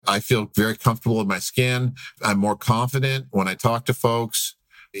I feel very comfortable in my skin. I'm more confident when I talk to folks.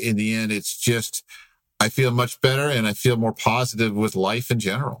 In the end, it's just, I feel much better and I feel more positive with life in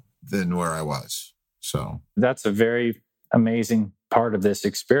general than where I was. So that's a very amazing part of this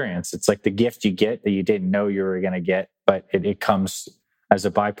experience. It's like the gift you get that you didn't know you were going to get, but it comes as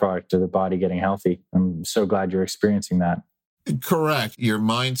a byproduct of the body getting healthy. I'm so glad you're experiencing that. Correct. Your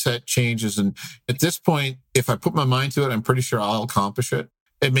mindset changes. And at this point, if I put my mind to it, I'm pretty sure I'll accomplish it.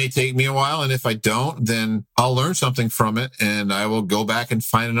 It may take me a while. And if I don't, then I'll learn something from it and I will go back and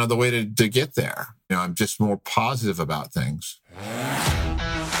find another way to get there. I'm just more positive about things.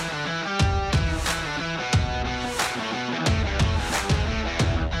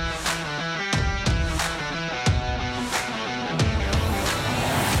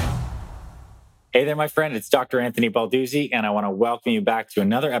 Hey there, my friend. It's Dr. Anthony Balduzzi, and I want to welcome you back to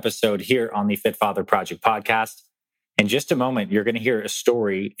another episode here on the Fit Father Project podcast. In just a moment, you're going to hear a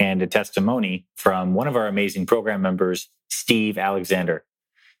story and a testimony from one of our amazing program members, Steve Alexander.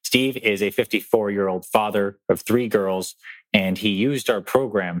 Steve is a 54-year-old father of 3 girls, and he used our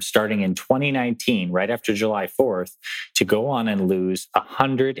program starting in 2019, right after July 4th, to go on and lose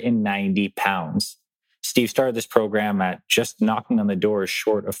 190 pounds. Steve started this program at just knocking on the door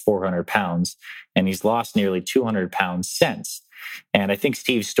short of 400 pounds, and he's lost nearly 200 pounds since. And I think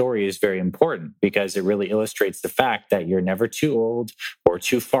Steve's story is very important because it really illustrates the fact that you're never too old or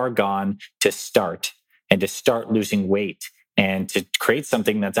too far gone to start and to start losing weight and to create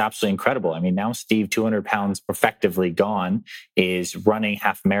something that's absolutely incredible. I mean, now Steve, 200 pounds effectively gone, is running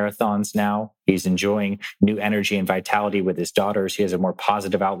half marathons now. He's enjoying new energy and vitality with his daughters. He has a more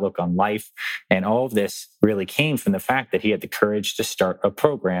positive outlook on life. And all of this really came from the fact that he had the courage to start a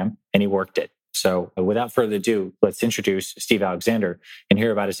program and he worked it. So without further ado, let's introduce Steve Alexander and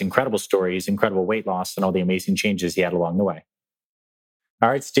hear about his incredible story, his incredible weight loss, and all the amazing changes he had along the way. All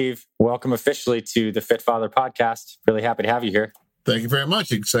right, Steve, welcome officially to the Fit Father podcast. Really happy to have you here. Thank you very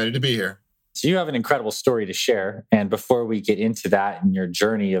much. Excited to be here. So you have an incredible story to share. And before we get into that and your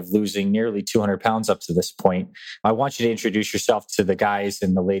journey of losing nearly 200 pounds up to this point, I want you to introduce yourself to the guys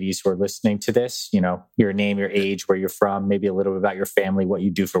and the ladies who are listening to this. You know, your name, your age, where you're from, maybe a little bit about your family, what you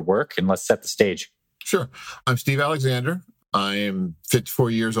do for work, and let's set the stage. Sure. I'm Steve Alexander. I am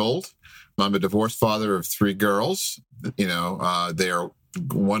 54 years old. I'm a divorced father of 3 girls. They are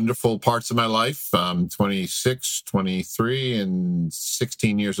wonderful parts of my life. 26, 23, and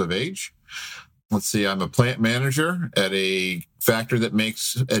 16 years of age. Let's see, I'm a plant manager at a factory that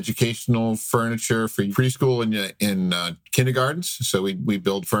makes educational furniture for preschool and kindergartens. So we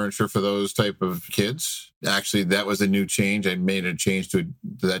build furniture for those type of kids. Actually, that was a new change. I made a change to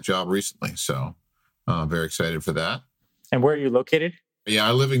that job recently. So I'm very excited for that. And where are you located? Yeah,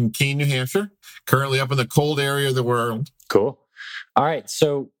 I live in Keene, New Hampshire, currently up in the cold area of the world. Cool. All right.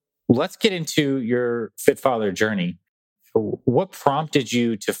 So let's get into your Fit Father journey. What prompted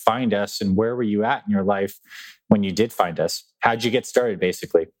you to find us and where were you at in your life when you did find us? How'd you get started,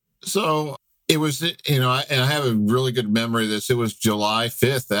 basically? So it was, and I have a really good memory of this. It was July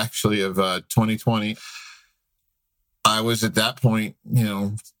 5th, actually, of 2020. I was at that point,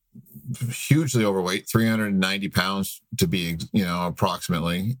 hugely overweight, 390 pounds to be,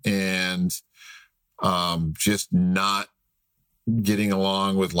 approximately, and just not getting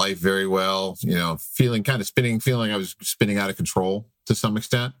along with life very well, feeling I was spinning out of control to some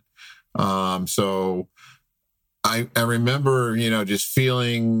extent. So I remember, just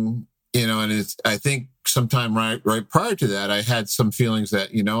feeling, and I think sometime right prior to that, I had some feelings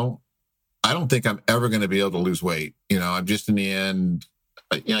that, I don't think I'm ever going to be able to lose weight. I'm just in the end,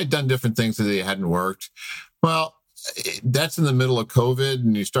 I'd done different things that they hadn't worked. Well, that's in the middle of COVID,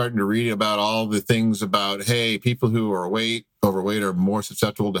 and you're starting to read about all the things about, hey, people who are overweight are more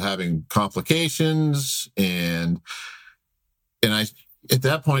susceptible to having complications. And I, at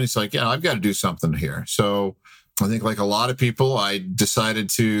that point, it's like, I've got to do something here. So I think like a lot of people, I decided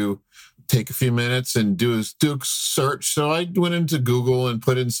to take a few minutes and do a search. So I went into Google and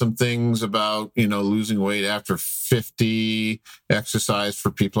put in some things about, losing weight after 50, exercise for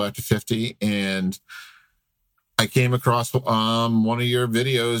people after 50. And I came across one of your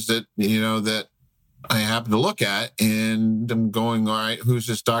videos that I happened to look at, and I'm going, all right, who's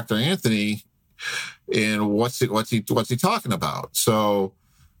this Dr. Anthony, and what's he talking about? So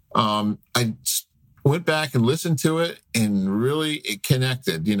I went back and listened to it, and really it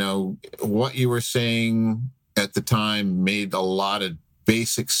connected. What you were saying at the time made a lot of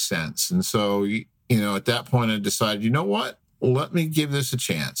basic sense, and so at that point I decided, you know what, let me give this a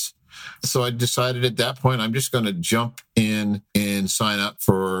chance. So I decided at that point, I'm just going to jump in and sign up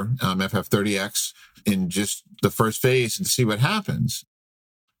for FF30X in just the first phase and see what happens.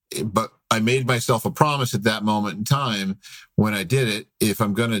 but I made myself a promise at that moment in time when I did it. If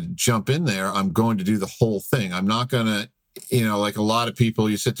I'm going to jump in there, I'm going to do the whole thing. I'm not going to, like a lot of people,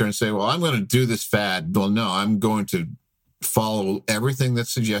 you sit there and say, well, I'm going to do this fad. Well, no, I'm going to follow everything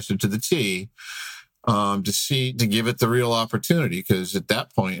that's suggested to the T, to give it the real opportunity. Because at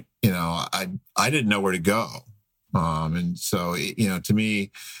that point, I didn't know where to go. And so, to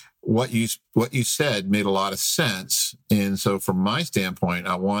me, what you said made a lot of sense. And so from my standpoint,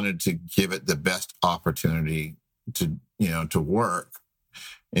 I wanted to give it the best opportunity to work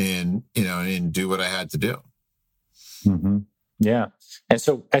and do what I had to do. Mm-hmm. Yeah. And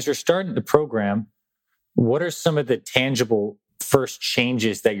so as you're starting the program, what are some of the tangible first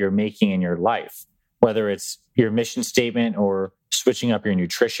changes that you're making in your life? Whether it's your mission statement or switching up your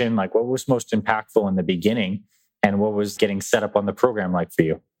nutrition, like what was most impactful in the beginning and what was getting set up on the program like for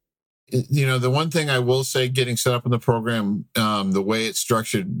you? The one thing I will say, getting set up in the program, the way it's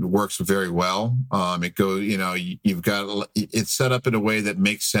structured works very well. It goes, you've got it's set up in a way that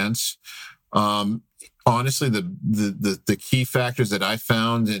makes sense. Honestly, the key factors that I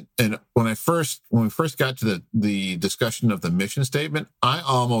found, and when we first got to the discussion of the mission statement, I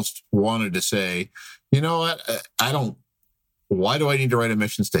almost wanted to say, you know what, why do I need to write a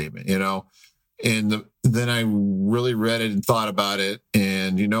mission statement? And then I really read it and thought about it,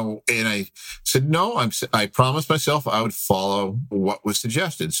 and I said, no, I promised myself I would follow what was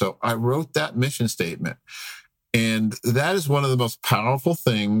suggested. So I wrote that mission statement, and that is one of the most powerful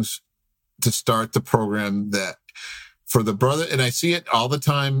things to start the program. That for the brother, and I see it all the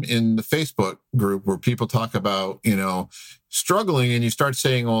time in the Facebook group where people talk about, struggling, and you start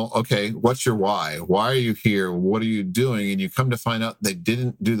saying, well, okay, what's your why? Why are you here? What are you doing? And you come to find out they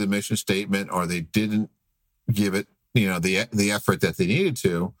didn't do the mission statement, or they didn't give it, the effort that they needed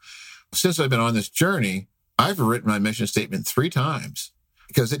to. Since I've been on this journey, I've written my mission statement 3 times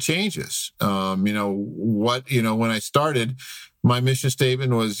because it changes. When I started, my mission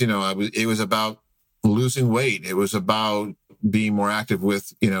statement was, it was about losing weight. It was about being more active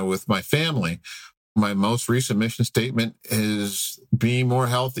with my family. My most recent mission statement is being more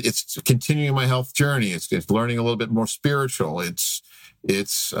healthy. It's continuing my health journey. It's learning a little bit more spiritual. It's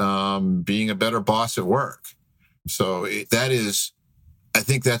being a better boss at work. So I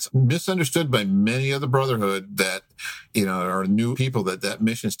think that's misunderstood by many of the brotherhood that, are new people, that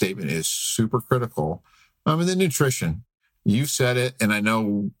mission statement is super critical. And then nutrition. You said it, and I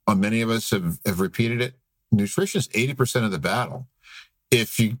know many of us have repeated it. Nutrition is 80% of the battle.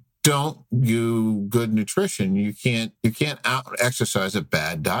 If you don't do good nutrition, you can't out exercise a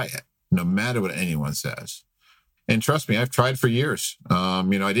bad diet, no matter what anyone says. And trust me, I've tried for years. I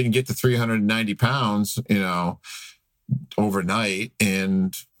didn't get to 390 pounds, overnight.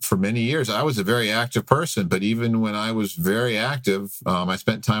 And for many years, I was a very active person. But even when I was very active, I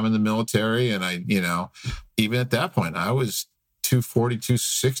spent time in the military, and even at that point, I was 240,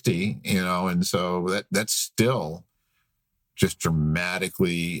 260, and so that's still just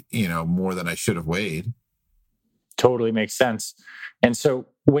dramatically, more than I should have weighed. Totally makes sense. And so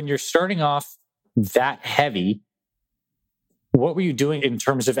when you're starting off that heavy, what were you doing in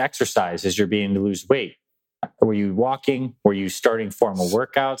terms of exercise as you're beginning to lose weight? Were you walking? Were you starting formal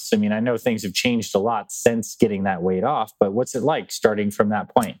workouts? I mean, I know things have changed a lot since getting that weight off, but what's it like starting from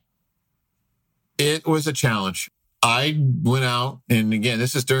that point? It was a challenge. I went out, and again,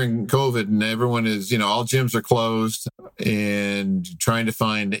 this is during COVID, and everyone is, all gyms are closed, and trying to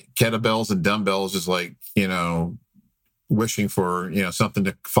find kettlebells and dumbbells is like, wishing for, something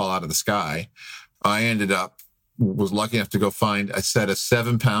to fall out of the sky. I was lucky enough to go find a set of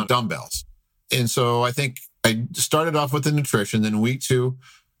 7-pound dumbbells. And so I think I started off with the nutrition. Then week 2,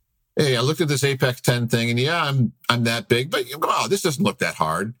 hey, I looked at this Apex 10 thing, and yeah, I'm that big, but wow, this doesn't look that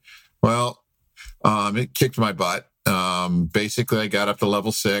hard. Well, it kicked my butt. Basically, I got up to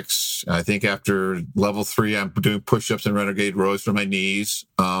level 6. I think after level 3, I'm doing push-ups and renegade rows for my knees.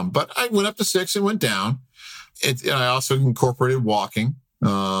 But I went up to 6 and went down. I also incorporated walking.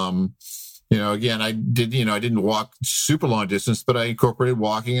 Again, I didn't walk super long distance, but I incorporated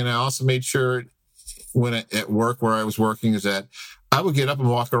walking. And I also made sure at work where I was working is that I would get up and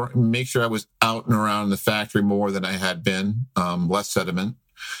walk around and make sure I was out and around the factory more than I had been, less sediment.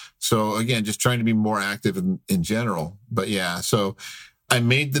 So again, just trying to be more active in general. But yeah, so I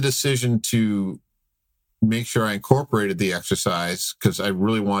made the decision to make sure I incorporated the exercise because I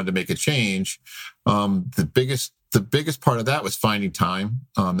really wanted to make a change. The biggest part of that was finding time.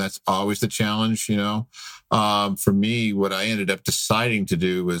 That's always the challenge, For me, what I ended up deciding to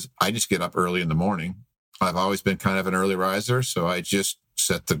do was I just get up early in the morning. I've always been kind of an early riser, so I just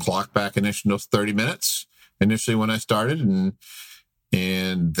set the clock back initially 30 minutes initially when I started, and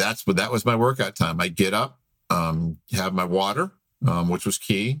And that was my workout time. I get up, have my water, which was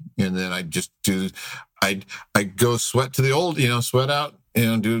key. And then I go sweat to the old, sweat out,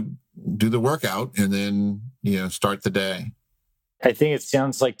 do the workout and then, start the day. I think it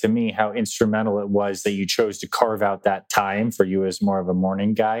sounds like to me how instrumental it was that you chose to carve out that time for you as more of a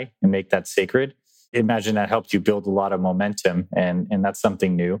morning guy and make that sacred. Imagine that helped you build a lot of momentum, and that's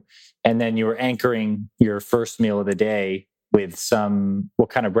something new. And then you were anchoring your first meal of the day with what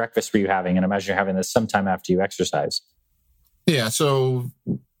kind of breakfast were you having? And I imagine you're having this sometime after you exercise. Yeah. So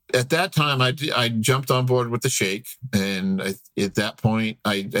at that time, I jumped on board with the shake. And at that point,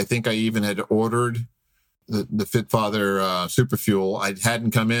 I think I even had ordered the Fit Father Super Fuel. I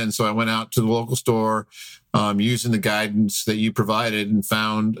hadn't come in. So I went out to the local store using the guidance that you provided and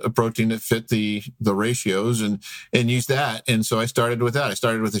found a protein that fit the ratios and used that. And so I started with that. I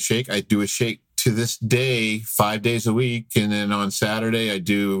started with a shake. I do a shake to this day, 5 days a week. And then on Saturday, I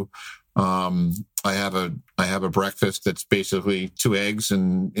do, I have a breakfast that's basically 2 eggs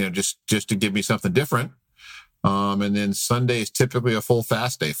and, just to give me something different. And then Sunday is typically a full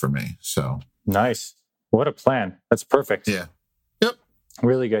fast day for me. So nice. What a plan. That's perfect. Yeah. Yep.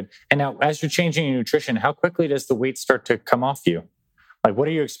 Really good. And now as you're changing your nutrition, how quickly does the weight start to come off you? Like, what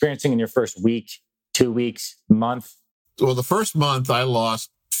are you experiencing in your first week, 2 weeks, month? Well, the first month I lost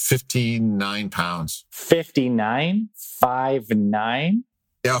 59 pounds. 59? 5'9"?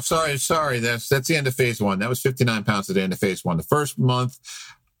 Yeah. Sorry. That's the end of phase 1. That was 59 pounds at the end of phase 1. The first month,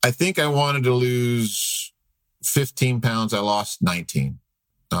 I think I wanted to lose 15 pounds. I lost 19.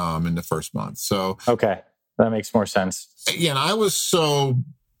 In the first month. So okay, that makes more sense. Again, I was so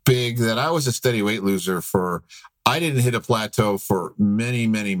big that I was a steady weight loser I didn't hit a plateau for many,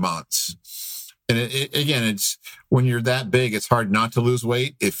 many months. And it's when you're that big, it's hard not to lose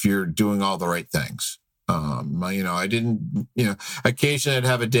weight if you're doing all the right things. I didn't, occasionally I'd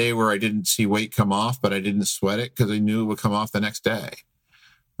have a day where I didn't see weight come off, but I didn't sweat it because I knew it would come off the next day.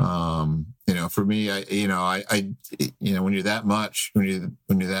 For me, when you're that much, when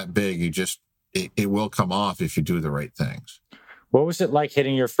you're that big, it will come off if you do the right things. What was it like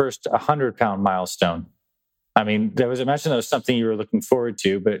hitting your first 100-pound milestone? I mean, I imagine that was something you were looking forward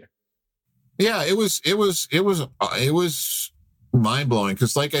to, but yeah, it was mind blowing.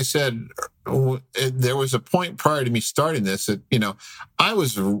 Cause like I said, there was a point prior to me starting this that, I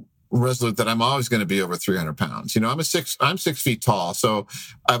was resolute that I'm always going to be over 300 pounds. I'm 6 feet tall. So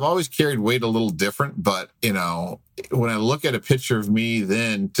I've always carried weight a little different, but when I look at a picture of me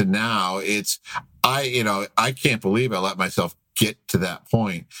then to now, I can't believe I let myself get to that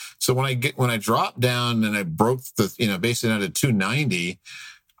point. So when I dropped down and I broke basically down to 290,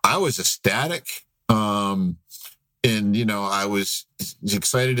 I was ecstatic. And I was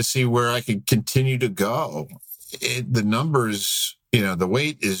excited to see where I could continue to go. The numbers, the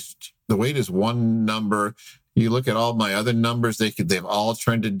weight is one number. You look at all my other numbers, they've all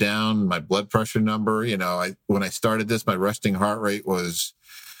trended down. My blood pressure number, when I started this, my resting heart rate was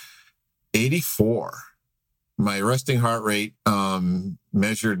 84. My resting heart rate,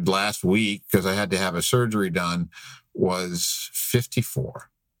 measured last week because I had to have a surgery done, was 54.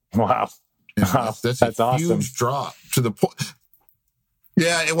 Wow. That's a awesome. Huge drop to the point.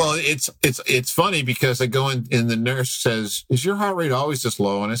 Yeah, well, it's funny because I go in and the nurse says, "Is your heart rate always this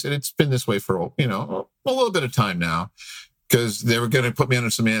low?" And I said, "It's been this way for a little bit of time now," because they were going to put me under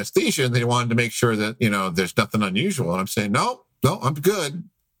some anesthesia and they wanted to make sure that there's nothing unusual. And I'm saying, no, I'm good.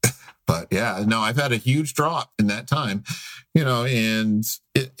 But yeah, no, I've had a huge drop in that time, and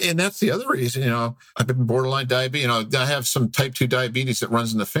that's the other reason. I've been borderline diabetes. I have some type 2 diabetes that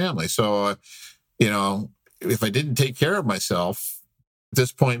runs in the family. So, if I didn't take care of myself. At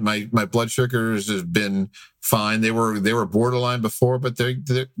this point, my blood sugars have been fine. They were borderline before, but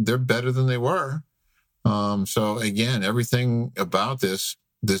they're better than they were. So again, everything about this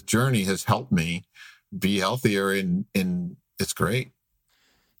journey has helped me be healthier, and it's great.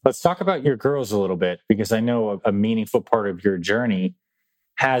 Let's talk about your girls a little bit, because I know a meaningful part of your journey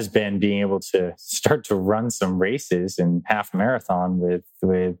has been being able to start to run some races and half marathon with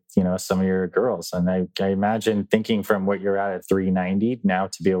some of your girls. And I imagine thinking from what you're at 390 now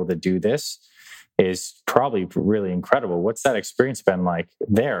to be able to do this is probably really incredible. What's that experience been like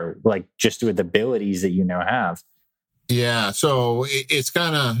there? Like just with the abilities that you now have? Yeah. So it's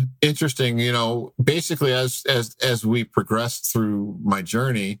kind of interesting, basically as we progressed through my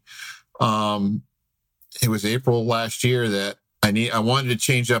journey, it was April last year that I wanted to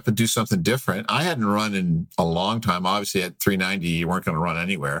change up and do something different. I hadn't run in a long time. Obviously at 390, you weren't going to run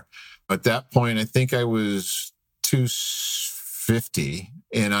anywhere. At that point, I think I was 250 50,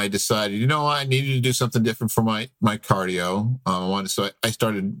 and I decided, I needed to do something different for my cardio. So I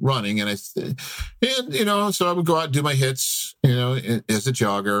started running, and so I would go out and do my hits, as a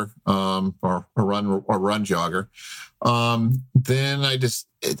jogger, or a run jogger. Then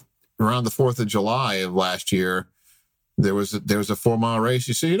around the 4th of July of last year, there was a 4-mile race.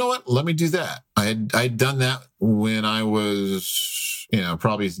 You said, you know what? Let me do that. I'd done that when I was,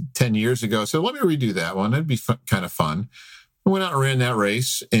 probably 10 years ago. So let me redo that one. It'd be kind of fun. I went out and ran that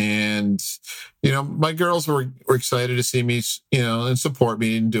race, and, my girls were excited to see me, and support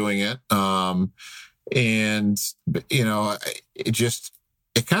me in doing it. It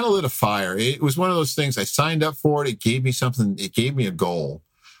kind of lit a fire. It was one of those things. I signed up for it. It gave me something. It gave me a goal.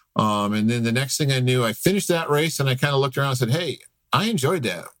 And then the next thing I knew, I finished that race, and I kind of looked around and said, hey, I enjoyed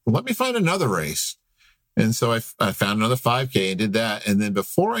that. Let me find another race. And so I found another 5K and did that. And then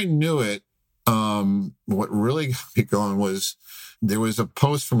before I knew it, what really got me going was there was a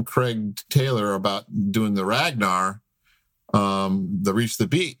post from Craig Taylor about doing the Ragnar, the Reach the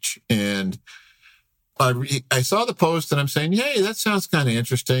Beach. And I saw the post, and I'm saying, hey, that sounds kind of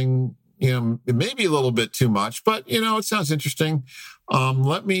interesting. It may be a little bit too much, but, it sounds interesting.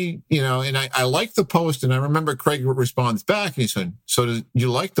 Let me, and I liked the post, and I remember Craig responds back, and he said, so do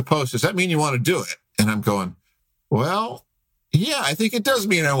you like the post? Does that mean you want to do it? And I'm going, well, yeah, I think it does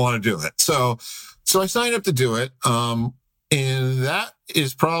mean I want to do it. So I signed up to do it. And that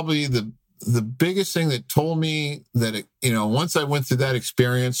is probably the biggest thing that told me that, once I went through that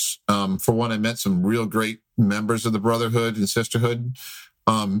experience, for one, I met some real great members of the brotherhood and sisterhood,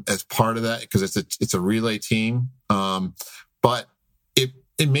 as part of that, because it's a relay team. But it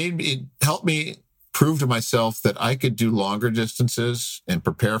helped me prove to myself that I could do longer distances and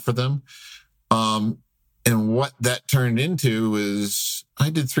prepare for them. And what that turned into is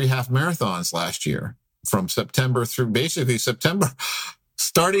I did 3 half marathons last year from September through basically September,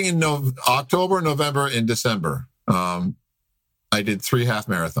 starting in October, November, and December. I did 3 half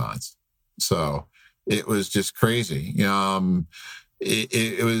marathons. So it was just crazy.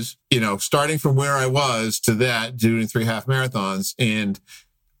 It was, starting from where I was to that, doing 3 half marathons. And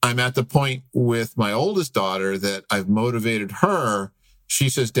I'm at the point with my oldest daughter that I've motivated her. She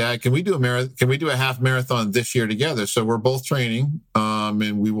says, Dad, can we do a half marathon this year together? So we're both training,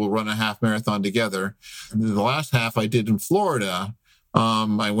 and we will run a half marathon together. The last half I did in Florida.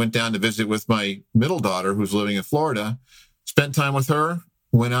 I went down to visit with my middle daughter who's living in Florida, spent time with her,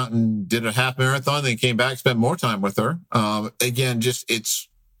 went out and did a half marathon, then came back, spent more time with her. Again,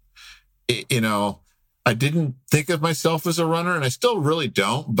 I didn't think of myself as a runner, and I still really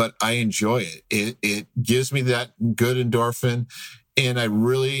don't, but I enjoy it. It gives me that good endorphin, and I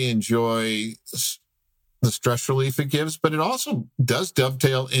really enjoy the stress relief it gives, but it also does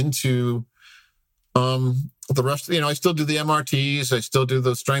dovetail into the rest of, I still do the MRTs. I still do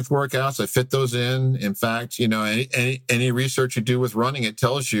those strength workouts. I fit those in. In fact, any research you do with running, it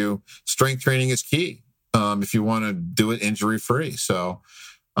tells you strength training is key, if you want to do it injury free. So,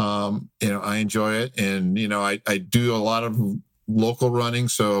 I enjoy it. And, I do a lot of local running.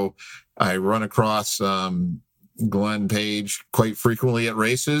 So I run across, Glenn Page quite frequently at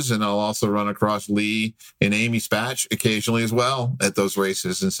races, and I'll also run across Lee and Amy Spatch occasionally as well at those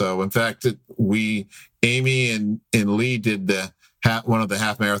races. And so, in fact, Amy and Lee did one of the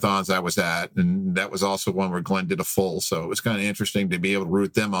half marathons I was at, and that was also one where Glenn did a full. So it was kind of interesting to be able to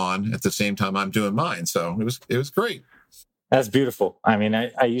root them on at the same time I'm doing mine. So it was great. That's beautiful. I mean,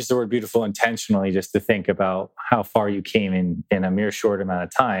 I use the word beautiful intentionally just to think about how far you came in a mere short amount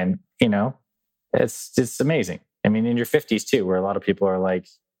of time. It's just amazing. I mean, in your 50s too, where a lot of people are like,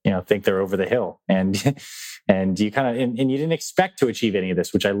 think they're over the hill, and you kind of, and you didn't expect to achieve any of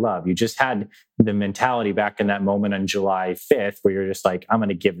this, which I love. You just had the mentality back in that moment on July 5th, where you're just like, I'm going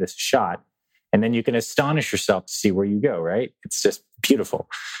to give this a shot. And then you can astonish yourself to see where you go, right? It's just beautiful.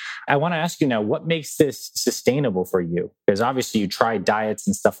 I want to ask you now, what makes this sustainable for you? Because obviously you tried diets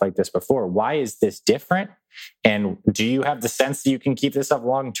and stuff like this before. Why is this different? And do you have the sense that you can keep this up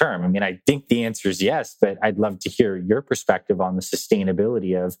long term? I mean, I think the answer is yes, but I'd love to hear your perspective on the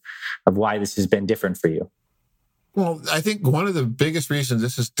sustainability of why this has been different for you. Well, I think one of the biggest reasons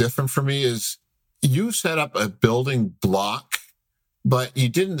this is different for me is you set up a building block, but you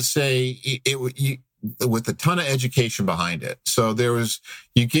didn't say with a ton of education behind it. So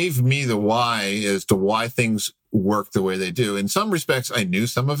you gave me the why as to why things work the way they do. In some respects, I knew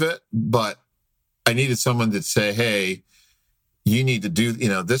some of it, but I needed someone to say, hey, you need to do,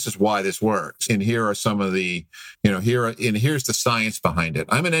 this is why this works. And here are some of the, here's the science behind it.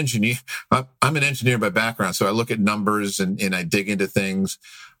 I'm an engineer. I'm an engineer by background. So I look at numbers and I dig into things.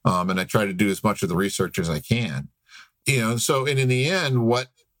 And I try to do as much of the research as I can. So, and in the end, what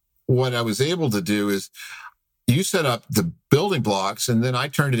I was able to do is you set up the building blocks and then I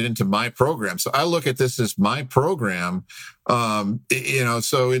turned it into my program. So I look at this as my program. So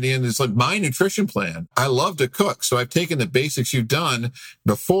in the end, it's like my nutrition plan. I love to cook. So I've taken the basics you've done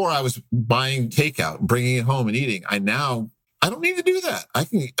before. I was buying takeout and bringing it home and eating. I don't need to do that.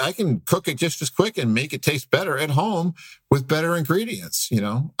 I can cook it just as quick and make it taste better at home with better ingredients.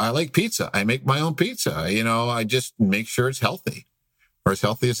 I like pizza. I make my own pizza. I just make sure it's healthy or as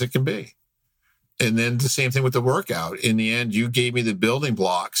healthy as it can be. And then the same thing with the workout. In the end, you gave me the building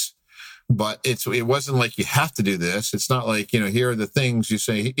blocks, but it wasn't like you have to do this. It's not like, here are the things you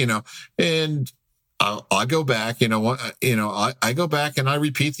say, and I'll go back, I go back and I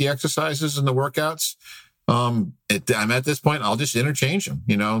repeat the exercises and the workouts. I'm at this point, I'll just interchange them.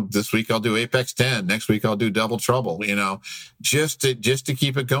 This week I'll do Apex 10. Next week I'll do Double Trouble, just to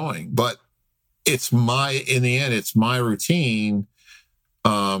keep it going. But in the end, it's my routine.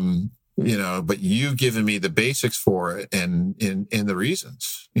 But you've given me the basics for it and the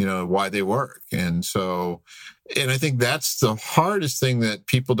reasons, why they work. And I think that's the hardest thing that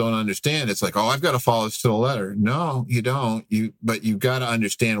people don't understand. It's like, oh, I've got to follow this to the letter. No, you don't. But you've got to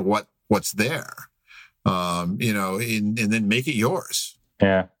understand what's there, and then make it yours.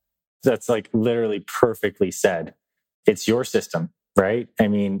 Yeah. That's like literally perfectly said. It's your system, right? I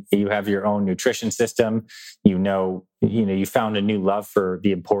mean, you have your own nutrition system, you found a new love for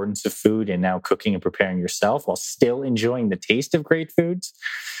the importance of food and now cooking and preparing yourself while still enjoying the taste of great foods.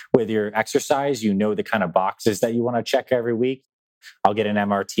 With your exercise, the kind of boxes that you want to check every week. I'll get an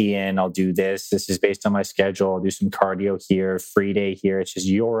MRT in, I'll do this. This is based on my schedule. I'll do some cardio here, free day here. It's just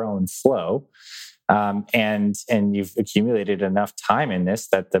your own flow. And you've accumulated enough time in this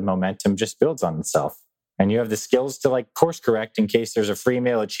that the momentum just builds on itself. And you have the skills to like course correct in case there's a free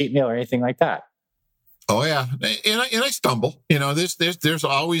meal, a cheat meal, or anything like that. Oh yeah, and I stumble. There's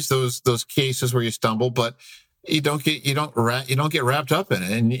always those cases where you stumble, but you don't get wrapped up in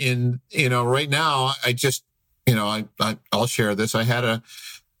it. And right now, I just I'll share this. I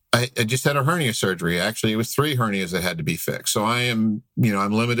just had a hernia surgery. Actually, it was 3 hernias that had to be fixed. So I am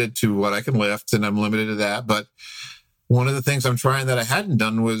I'm limited to what I can lift, and I'm limited to that. But one of the things I'm trying that I hadn't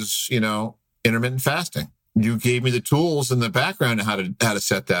done was intermittent fasting. You gave me the tools in the background how to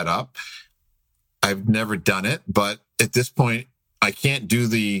set that up. I've never done it, but at this point, I can't do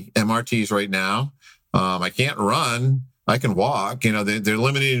the MRTs right now. I can't run. I can walk. They're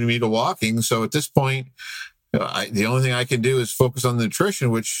limiting me to walking. So at this point, the only thing I can do is focus on the nutrition,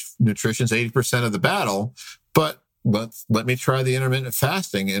 which nutrition's 80% of the battle. But let me try the intermittent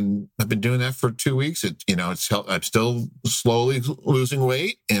fasting, and I've been doing that for 2 weeks. It's helped. I'm still slowly losing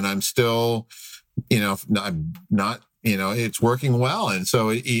weight, and I'm still, I'm not. It's working well. And so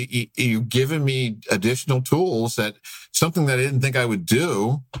you've given me additional tools something that I didn't think I would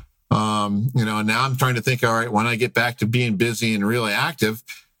do. And now I'm trying to think, all right, when I get back to being busy and really active,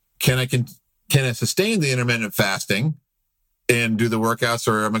 can I sustain the intermittent fasting and do the workouts,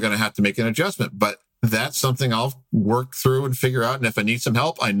 or am I going to have to make an adjustment? But that's something I'll work through and figure out. And if I need some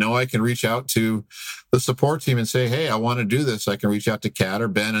help, I know I can reach out to the support team and say, hey, I want to do this. I can reach out to Kat or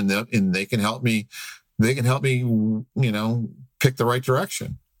Ben, and they can help me. They can help me, pick the right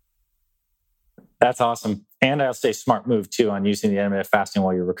direction. That's awesome. And I'll say smart move too on using the intermittent fasting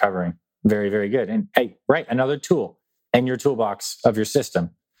while you're recovering. Very, very good. And hey, right, another tool in your toolbox of your system.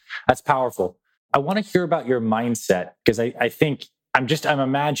 That's powerful. I want to hear about your mindset, because I think I'm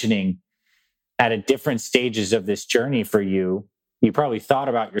imagining at different stages of this journey for you, you probably thought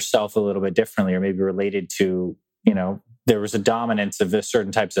about yourself a little bit differently, or maybe related to, there was a dominance of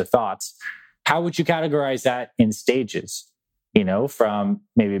certain types of thoughts. How would you categorize that in stages, from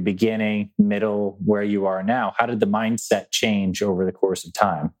maybe beginning, middle, where you are now? How did the mindset change over the course of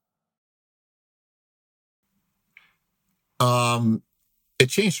time? It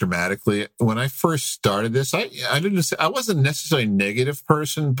changed dramatically. When I first started this, I wasn't necessarily a negative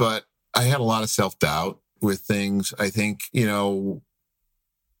person, but I had a lot of self-doubt with things. I think,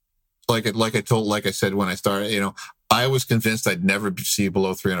 like I said, when I started, I was convinced I'd never see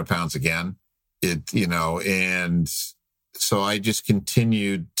below 300 pounds again. And so I just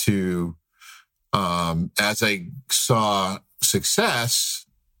continued to, as I saw success,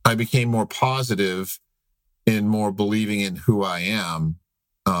 I became more positive and more believing in who I am,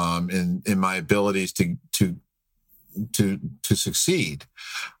 in my abilities to succeed.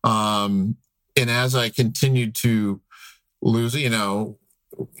 And as I continued to lose, it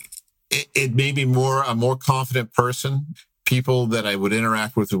made me a more confident person. People that I would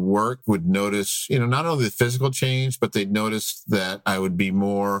interact with at work would notice, not only the physical change, but they'd notice that I would be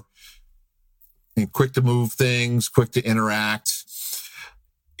more and quick to move things, quick to interact.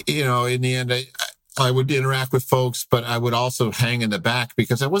 In the end, I would interact with folks, but I would also hang in the back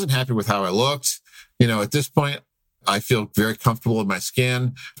because I wasn't happy with how I looked. At this point, I feel very comfortable in my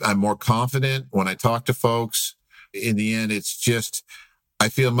skin. I'm more confident when I talk to folks. In the end, it's just, I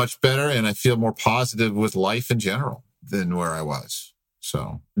feel much better and I feel more positive with life in general than where I was.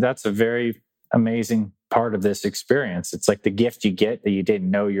 So that's a very amazing part of this experience. It's like the gift you get that you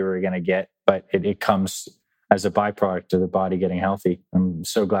didn't know you were going to get, but it comes as a byproduct of the body getting healthy. I'm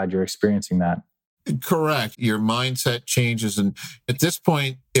so glad you're experiencing that. Correct. Your mindset changes. And at this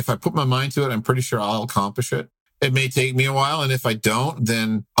point, if I put my mind to it, I'm pretty sure I'll accomplish it. It may take me a while. And if I don't,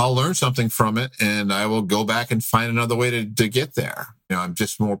 then I'll learn something from it and I will go back and find another way to get there. I'm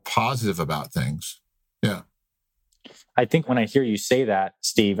just more positive about things. Yeah. I think when I hear you say that,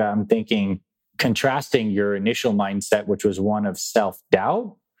 Steve, I'm thinking contrasting your initial mindset, which was one of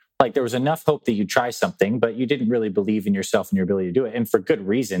self-doubt. Like there was enough hope that you try something, but you didn't really believe in yourself and your ability to do it. And for good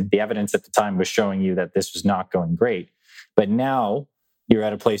reason. The evidence at the time was showing you that this was not going great. But now you're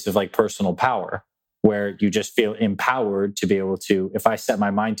at a place of like personal power where you just feel empowered to be able to, if I set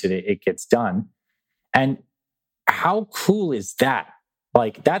my mind to it, it gets done. And how cool is that?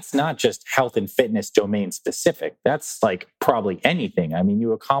 Like, that's not just health and fitness domain specific. That's like probably anything. I mean,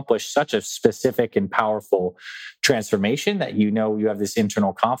 you accomplish such a specific and powerful transformation that you have this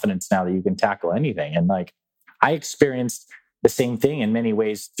internal confidence now that you can tackle anything. And like, I experienced the same thing in many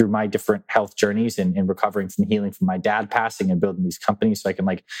ways through my different health journeys and recovering from healing from my dad passing and building these companies. So I can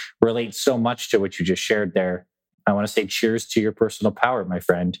like relate so much to what you just shared there. I want to say cheers to your personal power, my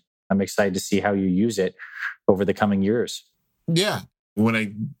friend. I'm excited to see how you use it over the coming years. Yeah. When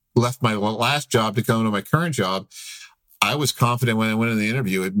I left my last job to come to my current job, I was confident when I went in the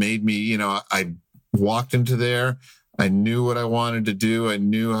interview. It made me, I walked into there. I knew what I wanted to do. I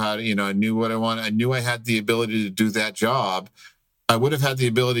knew how to, I knew what I wanted. I knew I had the ability to do that job. I would have had the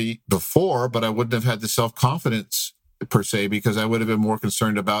ability before, but I wouldn't have had the self-confidence per se, because I would have been more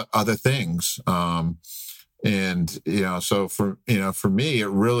concerned about other things. So for me, it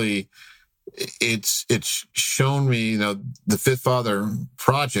really, it's shown me, the Fit Father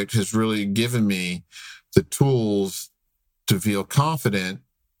Project has really given me the tools to feel confident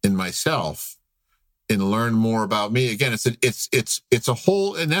in myself and learn more about me. Again, it's a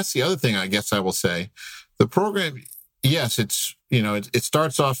whole, and that's the other thing I guess I will say. The program, yes, it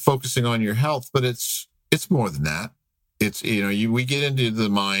starts off focusing on your health, but it's more than that. It's, we get into the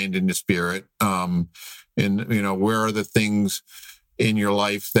mind and the spirit, and where are the things in your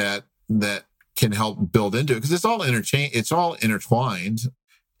life that can help build into it, because it's all intertwined.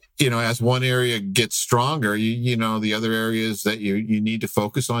 As one area gets stronger, the other areas that you need to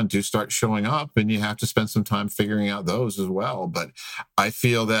focus on do start showing up, and you have to spend some time figuring out those as well. But I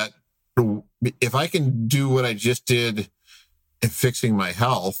feel that if I can do what I just did in fixing my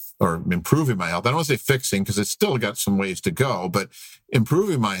health or improving my health, I don't want to say fixing because it's still got some ways to go, but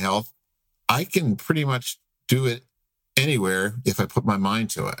improving my health, I can pretty much do it anywhere if I put my mind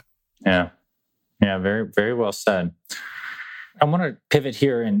to it. Yeah. Yeah. Very, very well said. I want to pivot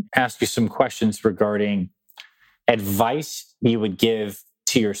here and ask you some questions regarding advice you would give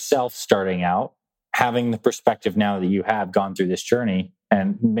to yourself starting out, having the perspective now that you have gone through this journey.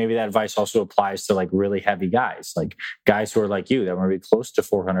 And maybe that advice also applies to like really heavy guys, like guys who are like you that want to be close to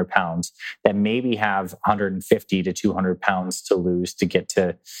 400 pounds, that maybe have 150 to 200 pounds to lose to get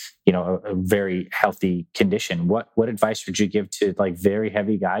to, a very healthy condition. What advice would you give to like very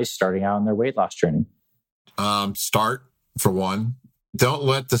heavy guys starting out on their weight loss journey? Start, for one. Don't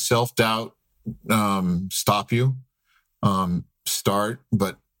let the self-doubt stop you. Start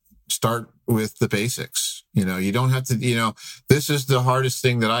with the basics. You don't have to, this is the hardest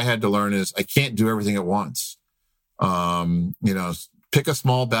thing that I had to learn is I can't do everything at once. Pick a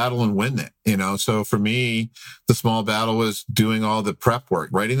small battle and win it, So for me, the small battle was doing all the prep work,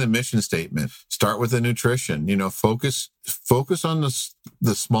 writing the mission statement, start with the nutrition, focus on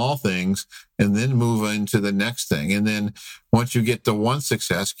the small things and then move into the next thing. And then once you get to one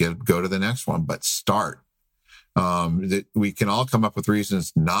success, go to the next one, but start. We can all come up with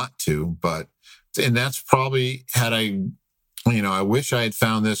reasons not to, and that's probably I wish I had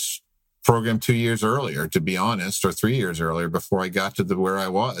found this program 2 years earlier, to be honest, or 3 years earlier before I got to where I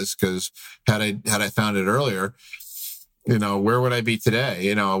was. Because had I found it earlier, where would I be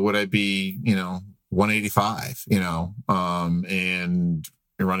today? Would I be, 185, and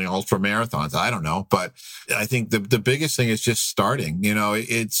running ultra marathons? I don't know. But I think the biggest thing is just starting.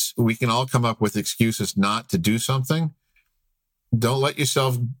 We can all come up with excuses not to do something. Don't let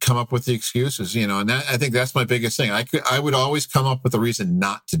yourself come up with the excuses, and I think that's my biggest thing. I would always come up with a reason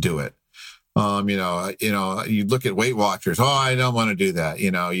not to do it. You look at Weight Watchers. Oh, I don't want to do that.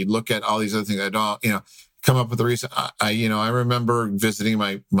 You look at all these other things. I don't, come up with a reason. I remember visiting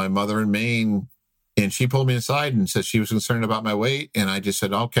my mother in Maine, and she pulled me aside and said she was concerned about my weight. And I just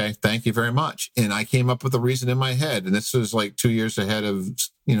said, okay, thank you very much. And I came up with a reason in my head. And this was like 2 years ahead of,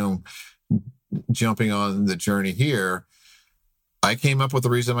 jumping on the journey here. I came up with a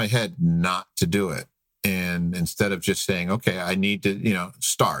reason in my head not to do it. And instead of just saying, okay, I need to,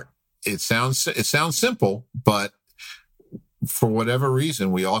 start. It sounds simple, but for whatever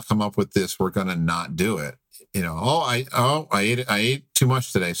reason, we all come up with this. We're going to not do it. I ate too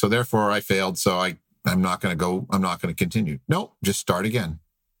much today, so therefore I failed. So I'm not going to go. I'm not going to continue. Nope, just start again.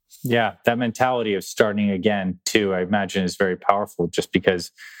 Yeah, that mentality of starting again too, I imagine, is very powerful. Just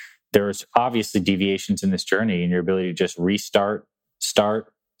because there's obviously deviations in this journey, and your ability to just restart,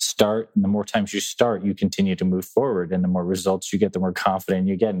 start. And the more times you start, you continue to move forward. And the more results you get, the more confident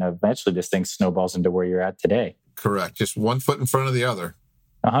you get. And eventually this thing snowballs into where you're at today. Correct. Just one foot in front of the other.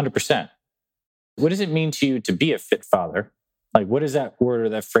 100%. What does it mean to you to be a fit father? Like, what does that word or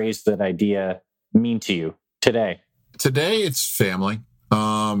that phrase, that idea mean to you today? Today, it's family.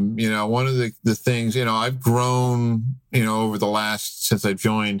 One of the things, I've grown, over the since I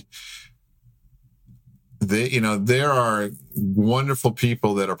joined. There are wonderful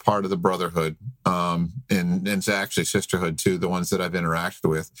people that are part of the brotherhood, and it's actually sisterhood too, the ones that I've interacted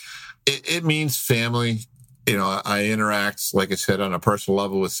with. It means family. I interact, like I said, on a personal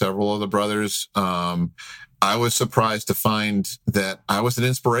level with several of the brothers. I was surprised to find that I was an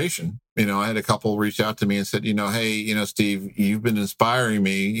inspiration. I had a couple reach out to me and said, hey, Steve, you've been inspiring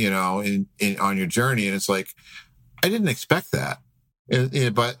me, on your journey. And it's like, I didn't expect that.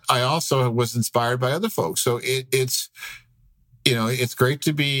 But I also was inspired by other folks. So it's great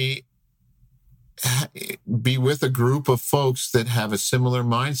to be with a group of folks that have a similar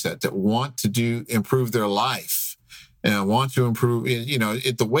mindset, that want to improve their life and want to improve.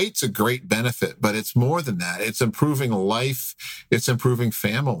 The weight's a great benefit, but it's more than that. It's improving life. It's improving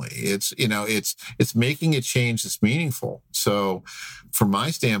family. It's making a change that's meaningful. So from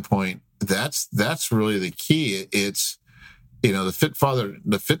my standpoint, that's really the key. It's, the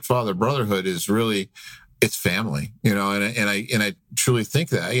Fit Father Brotherhood is really, it's family, and I truly think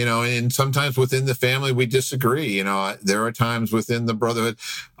that, and sometimes within the family, we disagree. There are times within the brotherhood,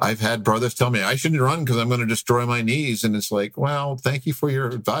 I've had brothers tell me I shouldn't run because I'm going to destroy my knees. And it's like, well, thank you for your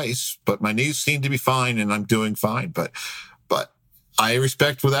advice, but my knees seem to be fine and I'm doing fine. But I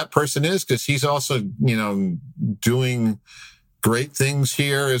respect where that person is, because he's also, doing great things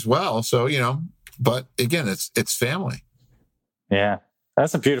here as well. So, but again, it's family. Yeah,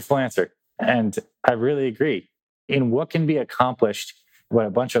 that's a beautiful answer. And I really agree. In what can be accomplished when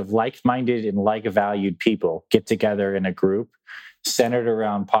a bunch of like-minded and like-valued people get together in a group centered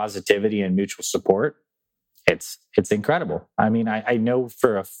around positivity and mutual support, it's incredible. I mean, I know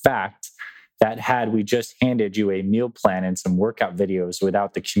for a fact that had we just handed you a meal plan and some workout videos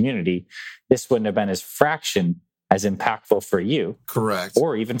without the community, this wouldn't have been as fraction as impactful for you. Correct.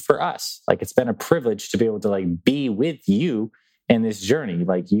 Or even for us. Like, it's been a privilege to be able to be with you in this journey.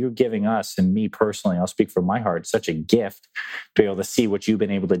 Like, you're giving us, and me personally, I'll speak from my heart, such a gift to be able to see what you've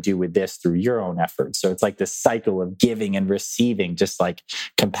been able to do with this through your own efforts. So it's like this cycle of giving and receiving just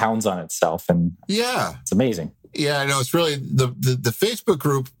compounds on itself. And yeah, it's amazing. Yeah, I know. It's really the Facebook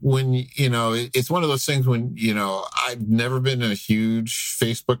group, when, it's one of those things when, I've never been a huge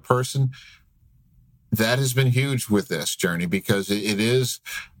Facebook person. That has been huge with this journey, because it is,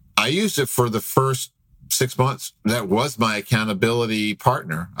 I used it for the first 6 months. That was my accountability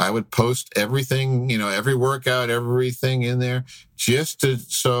partner. I would post everything, every workout, everything in there,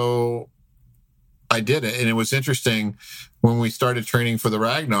 so I did it. And it was interesting when we started training for the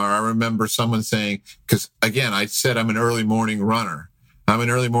Ragnar. I remember someone saying, because again, I said I'm an early morning runner. I'm an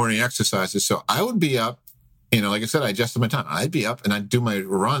early morning exerciser. So I would be up, like I said, I adjusted my time. I'd be up and I'd do my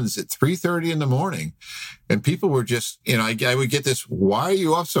runs at 3:30 in the morning. And people were just, I would get this, why are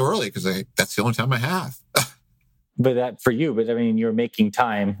you up so early? Because that's the only time I have. But I mean, you're making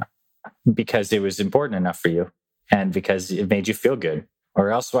time because it was important enough for you and because it made you feel good, or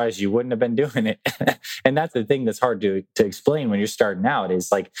elsewise you wouldn't have been doing it. And that's the thing that's hard to explain when you're starting out,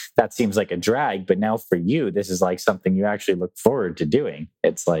 is that seems like a drag, but now for you, this is something you actually look forward to doing.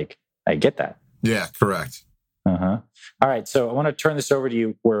 It's I get that. Yeah, correct. All right. So I want to turn this over to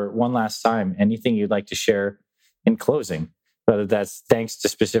you one last time. Anything you'd like to share in closing, whether that's thanks to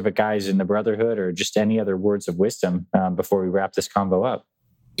specific guys in the brotherhood or just any other words of wisdom before we wrap this combo up?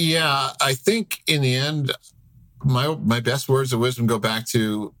 Yeah, I think in the end, my best words of wisdom go back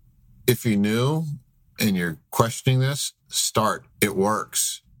to, if you're new and you're questioning this, start. It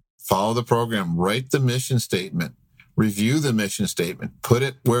works. follow the program, write the mission statement, review the mission statement, put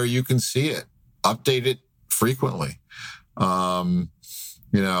it where you can see it, update it frequently. From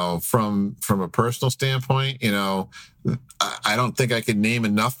a personal standpoint, I don't think I could name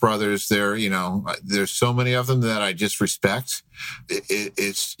enough brothers there. There's so many of them that I just respect.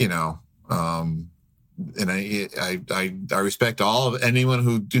 And I respect all of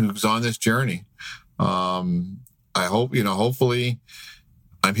anyone who's on this journey. I hope, hopefully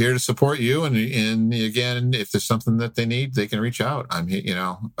I'm here to support you. And again, if there's something that they need, they can reach out. I'm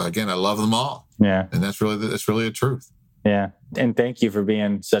here, again, I love them all. Yeah. And that's really the truth. Yeah. And thank you for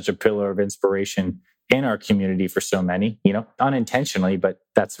being such a pillar of inspiration in our community for so many, unintentionally, but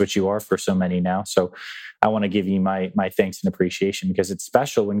that's what you are for so many now. So I want to give you my thanks and appreciation, because it's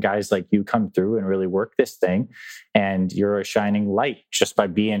special when guys like you come through and really work this thing, and you're a shining light just by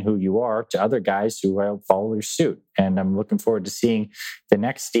being who you are to other guys who will follow your suit. And I'm looking forward to seeing the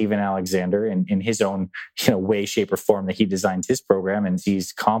next Steven Alexander in his own way, shape, or form that he designs his program and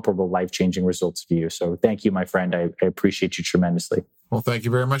sees comparable life-changing results for you. So thank you, my friend. I appreciate you tremendously. Well, thank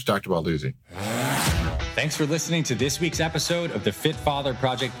you very much, Dr. Balduzzi. Thanks for listening to this week's episode of the Fit Father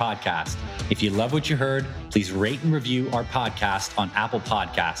Project podcast. If you love what you heard, please rate and review our podcast on Apple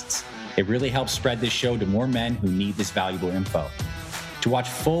Podcasts. It really helps spread this show to more men who need this valuable info. To watch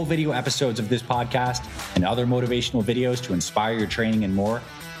full video episodes of this podcast and other motivational videos to inspire your training and more,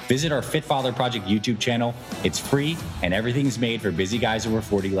 visit our Fit Father Project YouTube channel. It's free, and everything's made for busy guys over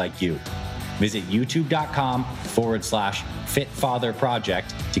 40 like you. Visit youtube.com/Fit Father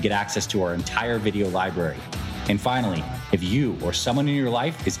Project to get access to our entire video library. And finally, if you or someone in your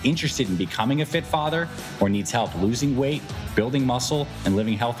life is interested in becoming a fit father or needs help losing weight, building muscle, and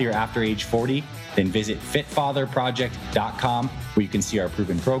living healthier after age 40, then visit fitfatherproject.com, where you can see our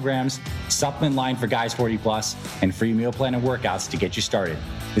proven programs, supplement line for guys 40 plus, and free meal plan and workouts to get you started.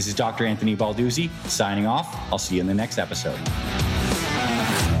 This is Dr. Anthony Balduzzi signing off. I'll see you in the next episode.